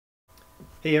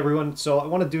Hey everyone, so I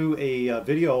want to do a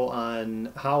video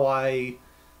on how I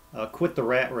quit the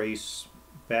rat race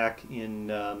back in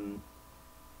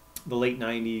the late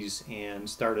 90s and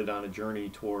started on a journey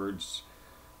towards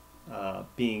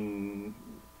being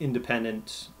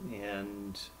independent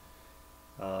and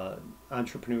uh,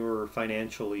 entrepreneur,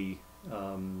 financially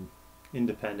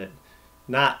independent.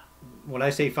 Not when I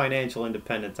say financial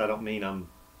independence, I don't mean I'm,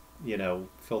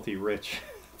 filthy rich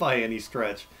by any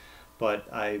stretch,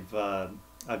 but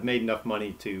I've made enough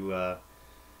money to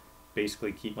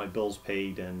basically keep my bills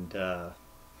paid and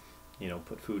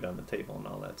put food on the table and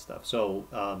all that stuff. So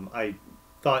I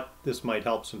thought this might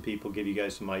help some people, give you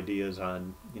guys some ideas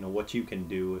on what you can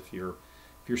do if you're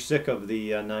sick of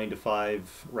the 9 to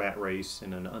 5 rat race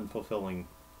in an unfulfilling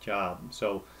job.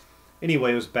 So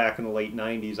anyway, it was back in the late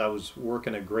 90s. I was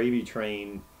working a gravy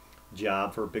train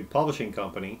job for a big publishing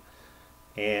company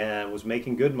and was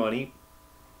making good money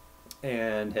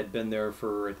and had been there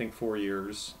for I think 4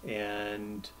 years.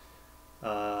 And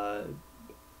uh,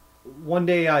 one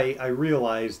day I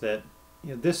realized that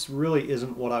this really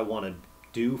isn't what I want to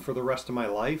do for the rest of my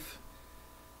life.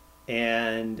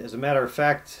 And as a matter of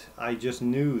fact, I just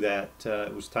knew that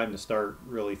it was time to start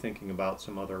really thinking about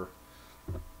some other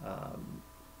um,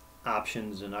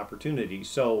 options and opportunities.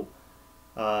 So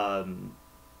um,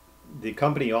 the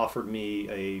company offered me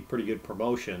a pretty good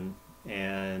promotion,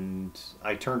 and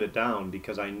I turned it down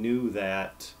because I knew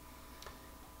that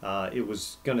it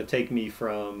was going to take me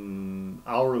from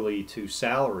hourly to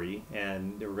salary,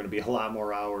 and there were going to be a lot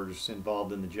more hours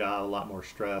involved in the job, a lot more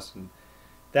stress, and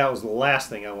that was the last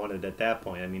thing I wanted at that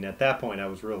point. I mean, at that point, I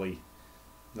was really,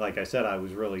 like I said, I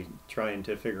was really trying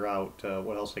to figure out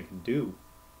what else I could do.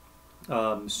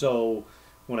 So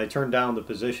when I turned down the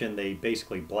position, they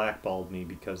basically blackballed me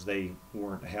because they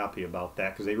weren't happy about that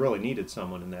because they really needed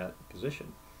someone in that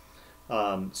position.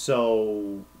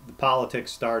 So the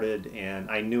politics started,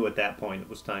 and I knew at that point it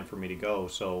was time for me to go.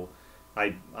 So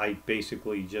I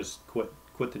basically just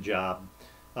quit the job.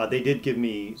 They did give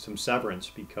me some severance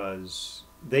because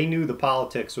they knew the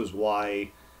politics was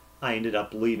why I ended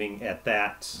up leaving at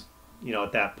that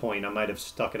point. I might have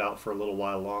stuck it out for a little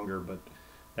while longer, but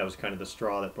that was kind of the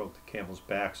straw that broke the camel's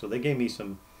back. So they gave me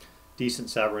some decent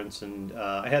severance, and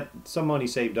I had some money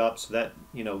saved up, so that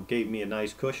gave me a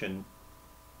nice cushion.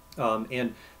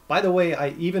 And by the way, I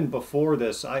even before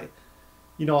this, I've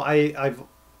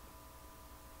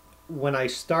when I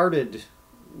started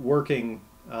working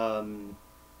in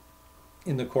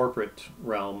the corporate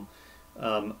realm,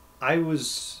 I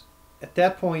was at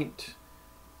that point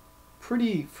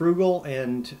pretty frugal,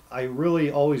 and I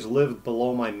really always lived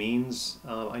below my means.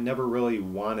 I never really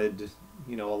wanted,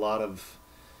 a lot of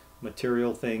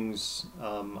material things.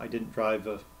 I didn't drive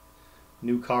a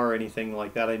new car or anything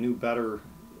like that. I knew better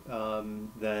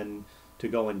than to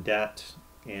go in debt,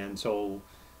 and so,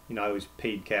 I always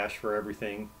paid cash for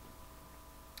everything.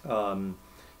 Um,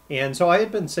 and so I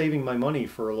had been saving my money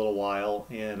for a little while,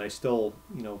 and I still,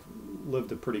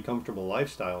 lived a pretty comfortable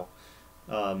lifestyle.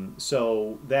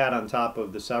 So that on top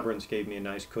of the severance gave me a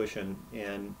nice cushion.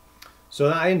 And so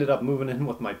I ended up moving in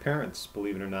with my parents,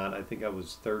 believe it or not. I think I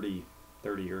was 30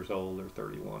 years old or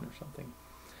 31 or something.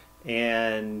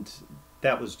 And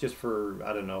that was just for,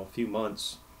 I don't know, a few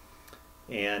months.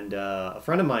 And a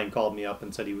friend of mine called me up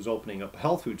and said he was opening up a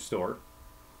health food store.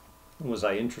 Was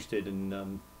I interested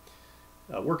in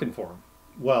working for him?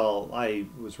 Well, I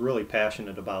was really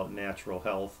passionate about natural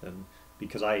health, and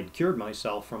because I had cured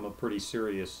myself from a pretty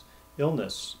serious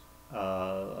illness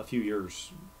a few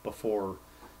years before,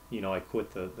 I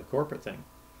quit the corporate thing.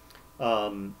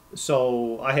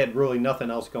 So I had really nothing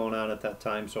else going on at that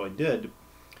time, so I did.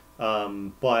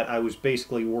 But I was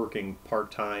basically working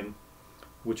part time,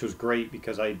 which was great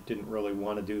because I didn't really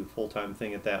want to do the full time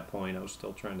thing at that point. I was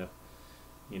still trying to,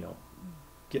 you know,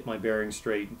 get my bearings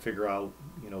straight and figure out,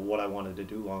 what I wanted to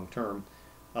do long term.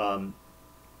 Um,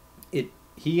 it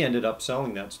He ended up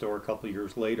selling that store a couple of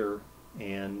years later,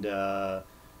 and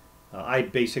I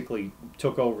basically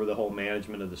took over the whole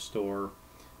management of the store,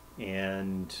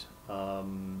 and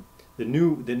the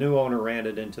new owner ran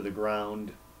it into the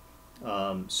ground.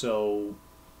 So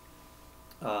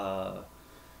uh,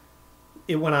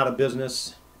 it went out of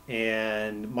business,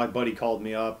 and my buddy called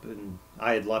me up, and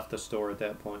I had left the store at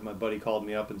that point. My buddy called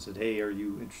me up and said, "Hey, are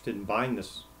you interested in buying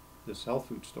this health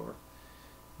food store?"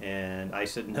 And I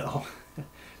said no,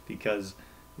 because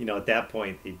at that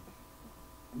point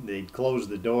they'd closed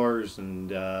the doors,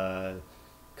 and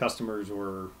customers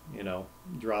were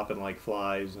dropping like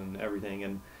flies and everything.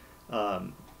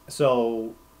 And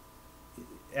so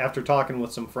after talking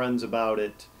with some friends about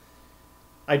it,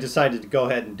 I decided to go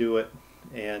ahead and do it.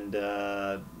 And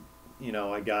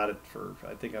I got it for,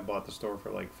 I think I bought the store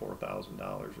for like $4,000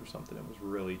 or something. It was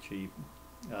really cheap.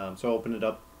 So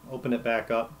opened it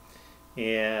back up,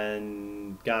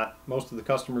 and got most of the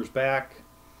customers back.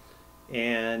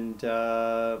 And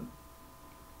I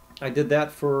did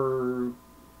that for,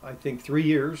 I think, 3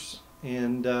 years.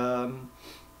 And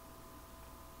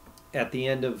at the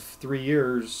end of 3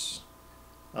 years,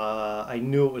 I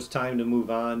knew it was time to move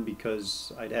on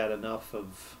because I'd had enough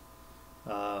of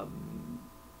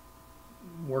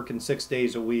working 6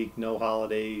 days a week, no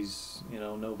holidays,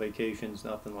 no vacations,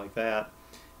 nothing like that.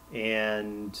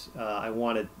 And I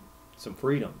wanted some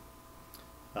freedom.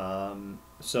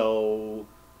 So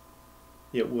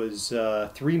it was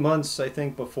 3 months, I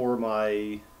think, before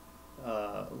my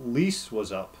lease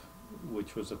was up,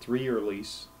 which was a 3-year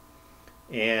lease.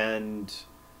 And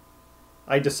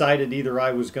I decided either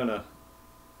I was going to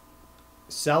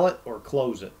sell it or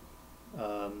close it.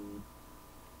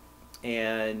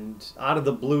 And out of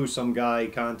the blue, some guy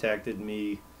contacted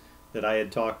me that I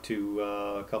had talked to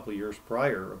a couple of years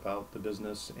prior about the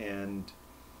business, and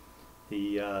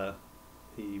he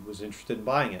was interested in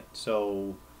buying it.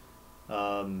 So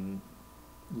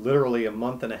literally a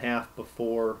month and a half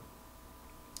before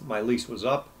my lease was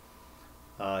up,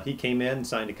 he came in,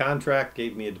 signed a contract,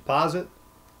 gave me a deposit,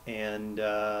 and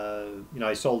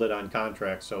I sold it on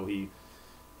contract, so he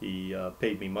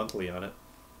paid me monthly on it,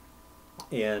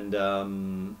 and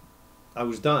I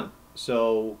was done.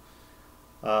 So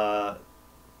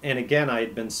and again, I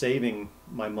had been saving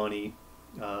my money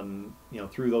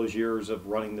through those years of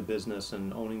running the business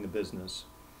and owning the business,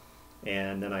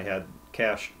 and then I had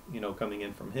cash coming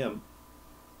in from him.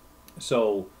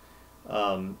 So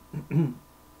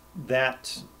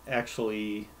that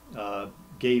actually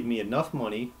gave me enough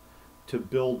money to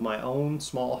build my own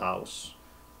small house,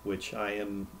 which I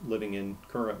am living in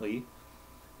currently,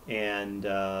 and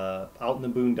out in the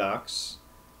boondocks.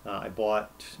 I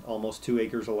bought almost 2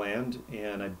 acres of land,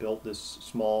 and I built this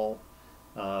small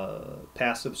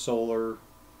passive solar,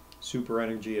 super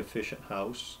energy efficient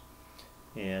house.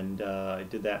 And I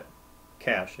did that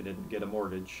cash. I didn't get a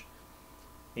mortgage.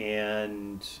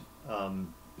 And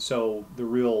so the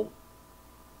real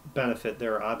benefit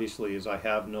there, obviously, is I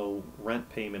have no rent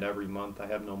payment every month. I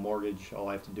have no mortgage. All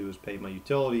I have to do is pay my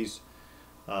utilities,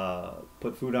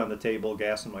 put food on the table,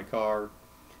 gas in my car,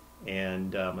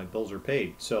 and my bills are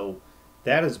paid. So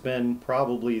that has been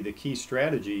probably the key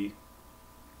strategy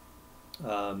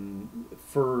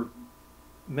for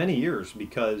many years,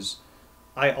 because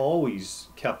I always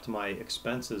kept my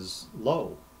expenses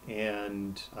low,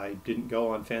 and I didn't go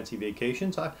on fancy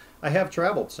vacations. I have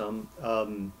traveled some,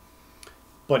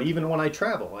 but even when I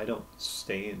travel, I don't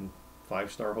stay in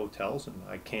 5-star hotels, and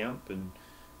I camp, and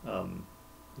I'm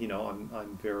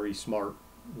very smart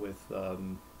with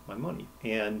my money.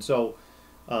 And so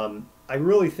I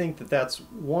really think that that's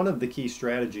one of the key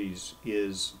strategies,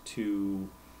 is to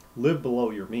live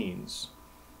below your means,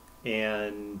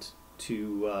 and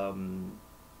to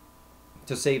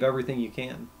save everything you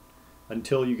can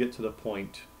until you get to the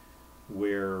point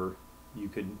where you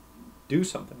could do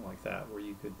something like that, where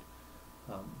you could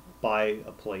buy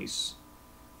a place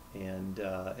and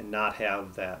not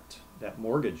have that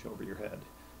mortgage over your head,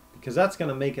 because that's going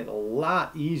to make it a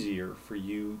lot easier for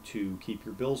you to keep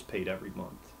your bills paid every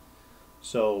month.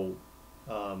 So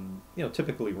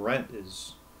typically rent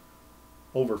is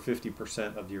over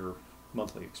 50% of your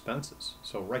monthly expenses.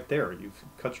 So right there, you've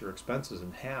cut your expenses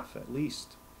in half at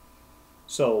least.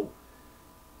 So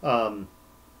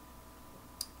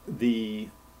the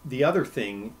other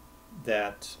thing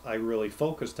that I really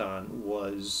focused on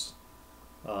was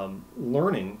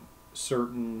learning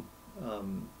certain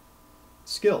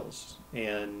skills.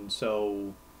 And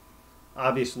so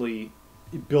obviously,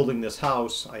 building this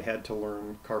house, I had to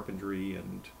learn carpentry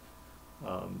and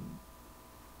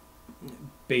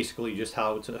basically just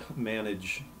how to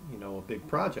manage a big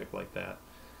project like that.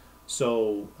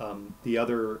 So the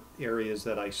other areas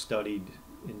that I studied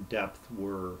in depth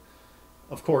were,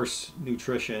 of course,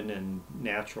 nutrition and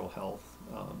natural health.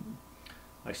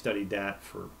 I've been studying that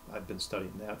for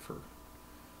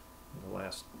the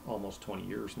last almost 20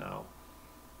 years now.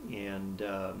 And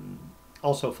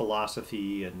also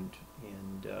philosophy and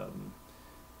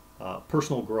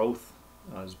personal growth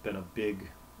has been a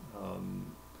big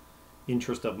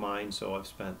interest of mine, so I've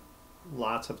spent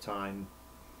lots of time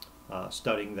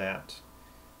studying that.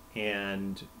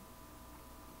 And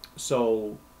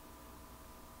so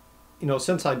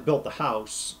since I built the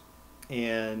house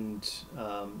and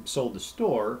sold the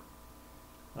store,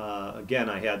 again,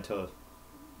 I had to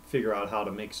figure out how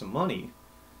to make some money.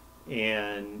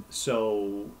 And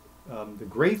so the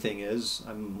great thing is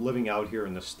I'm living out here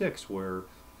in the sticks, where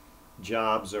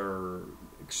jobs are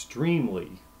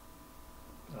extremely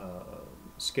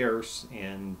scarce,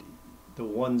 and the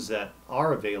ones that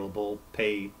are available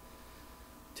pay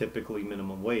typically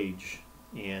minimum wage,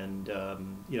 and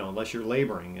unless you're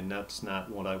laboring, and that's not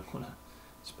what I want to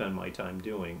spend my time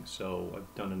doing. So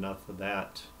I've done enough of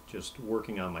that, just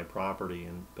working on my property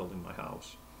and building my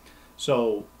house.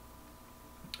 So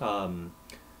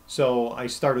so I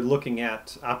started looking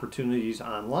at opportunities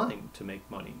online to make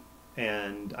money,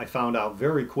 and I found out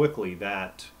very quickly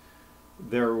that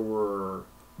there were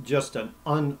just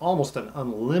almost an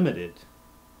unlimited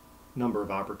number of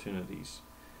opportunities.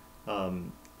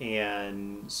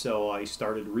 And so I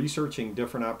started researching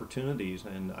different opportunities,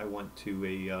 and I went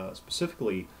to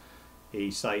specifically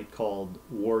a site called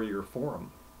Warrior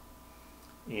Forum,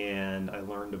 and I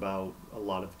learned about a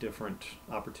lot of different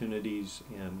opportunities.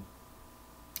 And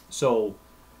so,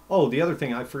 oh, the other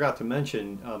thing I forgot to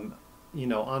mention,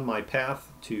 on my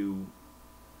path to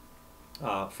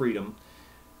freedom,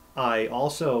 I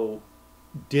also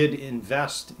did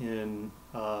invest in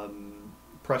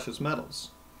precious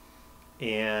metals.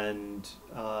 And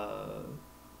I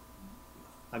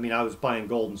was buying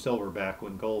gold and silver back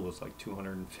when gold was like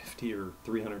 $250 or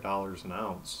 $300 an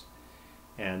ounce,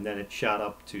 and then it shot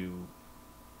up to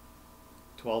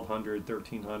 1,200,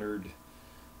 1,300,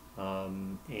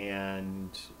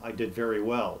 and I did very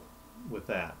well with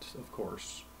that, of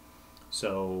course.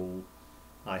 So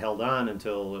I held on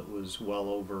until it was well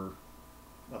over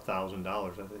 $1,000.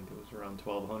 I think it was around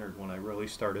 1,200 when I really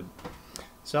started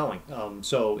selling.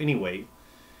 So anyway,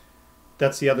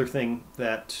 that's the other thing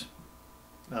that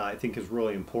I think is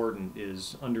really important,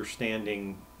 is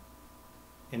understanding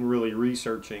and really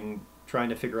researching, trying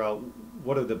to figure out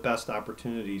what are the best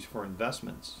opportunities for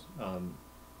investments.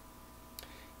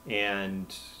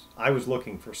 And I was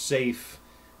looking for safe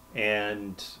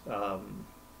and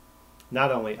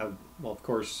not only, well, of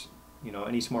course,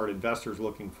 any smart investor is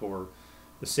looking for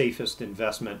the safest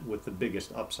investment with the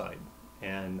biggest upside.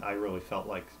 And I really felt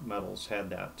like metals had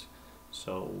that.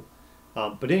 So,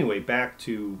 but anyway, back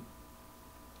to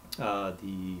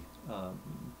the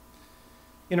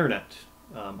internet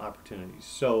opportunities.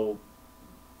 So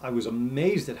I was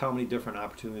amazed at how many different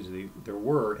opportunities there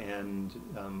were, and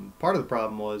part of the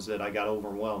problem was that I got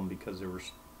overwhelmed because there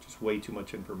was just way too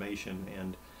much information,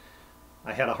 and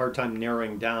I had a hard time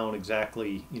narrowing down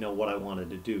exactly what I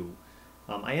wanted to do.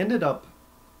 I ended up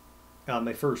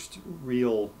my first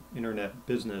real internet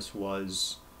business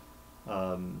was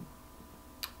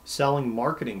selling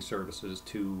marketing services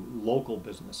to local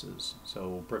businesses,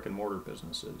 so brick and mortar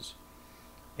businesses.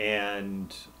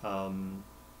 And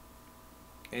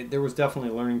there was definitely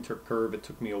a learning curve. It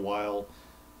took me a while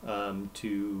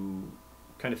to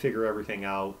kind of figure everything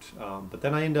out. But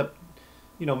then I ended up,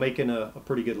 making a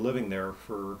pretty good living there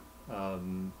for, I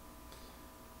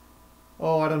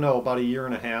don't know, about a year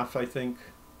and a half, I think.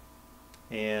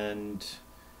 And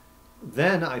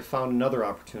then I found another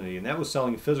opportunity, and that was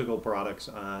selling physical products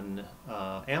on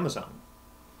Amazon.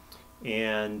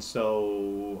 And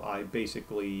so I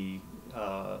basically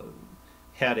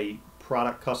had a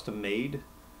product custom made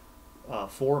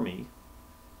for me,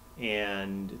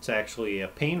 and it's actually a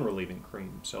pain relieving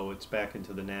cream, so it's back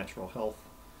into the natural health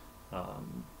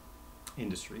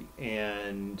industry.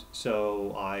 And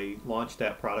so I launched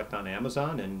that product on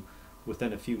Amazon, and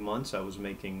within a few months I was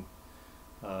making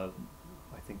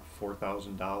I think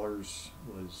 $4,000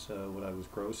 was what I was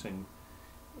grossing.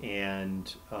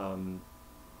 And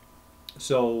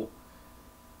so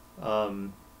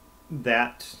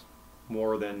that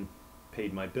more than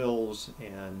paid my bills,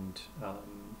 and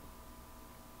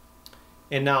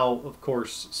now, of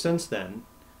course, since then,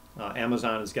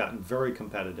 Amazon has gotten very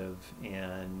competitive,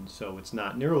 and so it's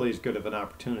not nearly as good of an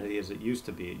opportunity as it used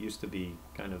to be. It used to be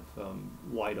kind of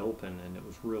wide open, and it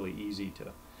was really easy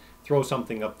to throw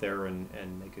something up there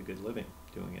and make a good living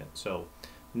doing it. So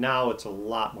now it's a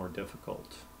lot more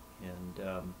difficult.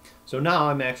 And so now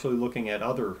I'm actually looking at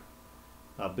other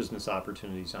business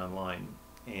opportunities online.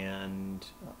 And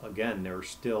again, there are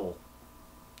still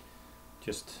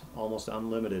just almost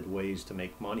unlimited ways to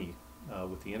make money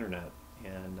with the internet.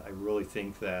 And I really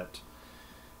think that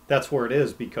that's where it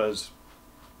is, because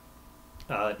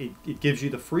it gives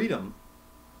you the freedom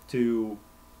to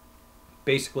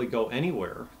basically go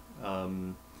anywhere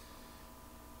and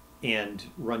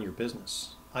run your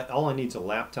business. All I need is a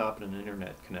laptop and an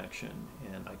internet connection,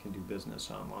 and I can do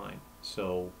business online.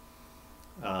 So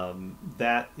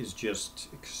that is just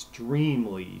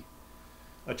extremely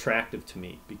attractive to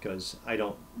me, because I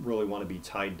don't really want to be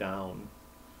tied down,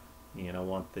 and I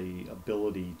want the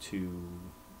ability to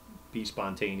be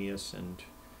spontaneous and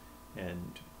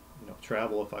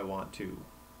travel if I want to.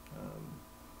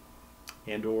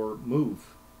 and or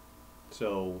move.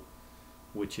 So,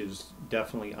 which is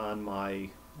definitely on my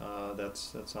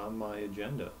that's on my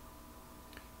agenda.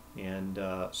 And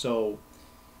so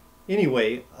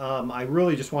anyway, I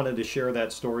really just wanted to share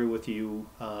that story with you,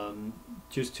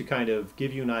 just to kind of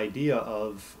give you an idea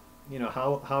of, you know,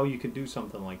 how you could do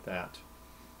something like that.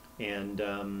 And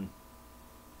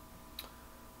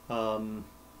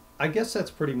I guess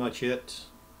that's pretty much it.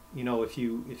 You know, if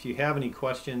you have any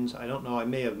questions, I don't know, I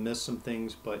may have missed some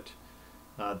things, but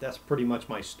that's pretty much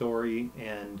my story,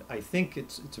 and I think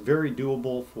it's very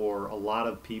doable for a lot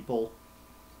of people.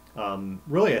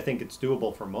 Really, I think it's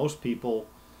doable for most people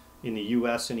in the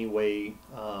U.S. anyway.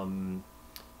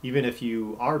 Even if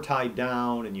you are tied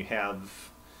down and you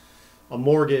have a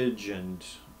mortgage and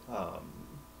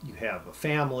you have a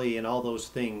family and all those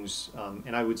things,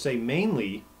 and I would say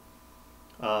mainly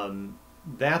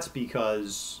that's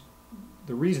because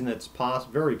the reason it's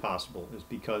very possible is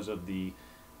because of the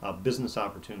business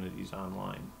opportunities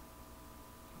online.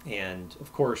 And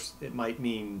of course, it might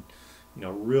mean, you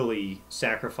know, really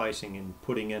sacrificing and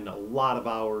putting in a lot of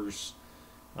hours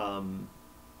on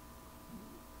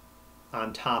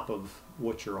top of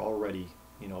what you're already,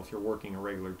 you know, if you're working a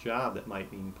regular job, that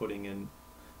might mean putting in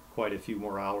quite a few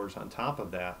more hours on top of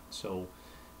that. So,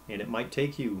 and it might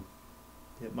take you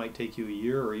a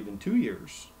year or even 2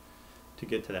 years to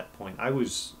get to that point. I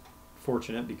was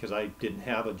fortunate because I didn't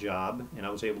have a job and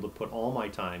I was able to put all my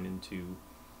time into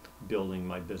building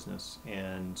my business.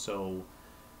 And so,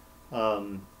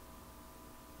 and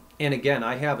again,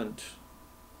 I haven't,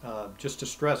 just to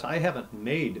stress, I haven't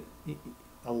made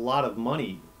a lot of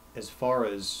money as far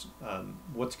as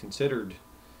what's considered,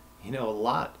 you know, a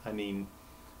lot. I mean,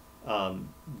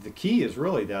 the key is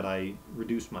really that I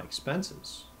reduced my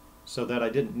expenses so that I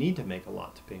didn't need to make a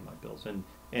lot to pay my bills.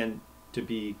 And to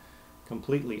be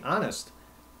completely honest,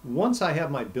 once I have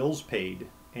my bills paid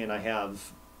and I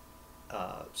have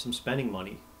some spending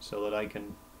money so that I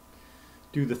can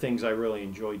do the things I really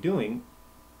enjoy doing,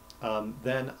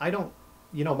 then I don't,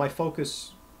 you know, my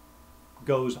focus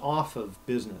goes off of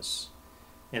business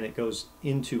and it goes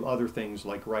into other things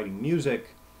like writing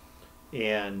music,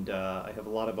 and I have a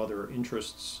lot of other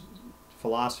interests,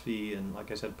 philosophy, and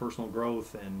like I said, personal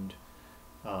growth, and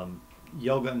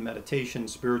yoga and meditation,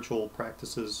 spiritual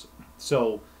practices.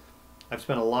 So I've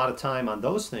spent a lot of time on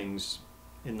those things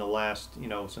in the last, you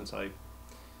know, since I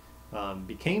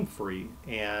became free,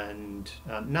 and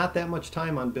not that much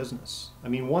time on business. I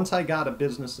mean, once I got a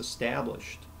business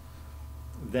established,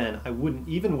 then I wouldn't,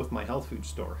 even with my health food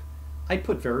store, I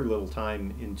put very little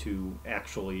time into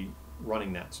actually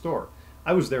running that store.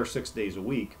 I was there 6 days a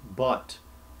week, but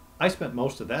I spent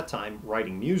most of that time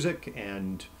writing music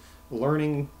and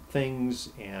learning things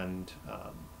and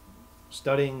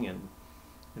studying and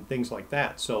things like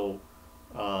that. So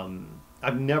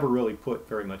I've never really put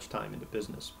very much time into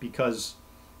business because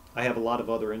I have a lot of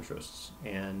other interests,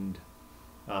 and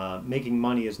making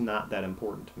money is not that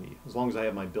important to me. As long as I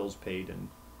have my bills paid and,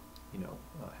 you know,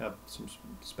 have some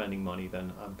spending money,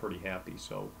 then I'm pretty happy.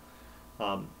 So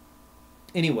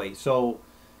anyway, so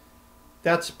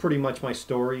that's pretty much my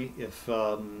story. If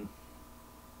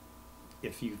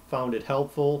you found it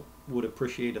helpful, would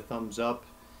appreciate a thumbs up.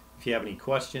 If you have any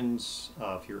questions,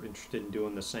 if you're interested in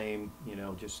doing the same, you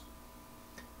know, just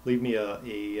leave me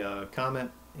a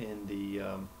comment in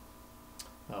the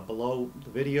below the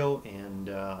video, and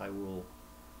I will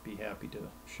be happy to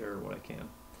share what I can.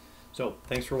 So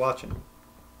thanks for watching.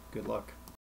 Good luck.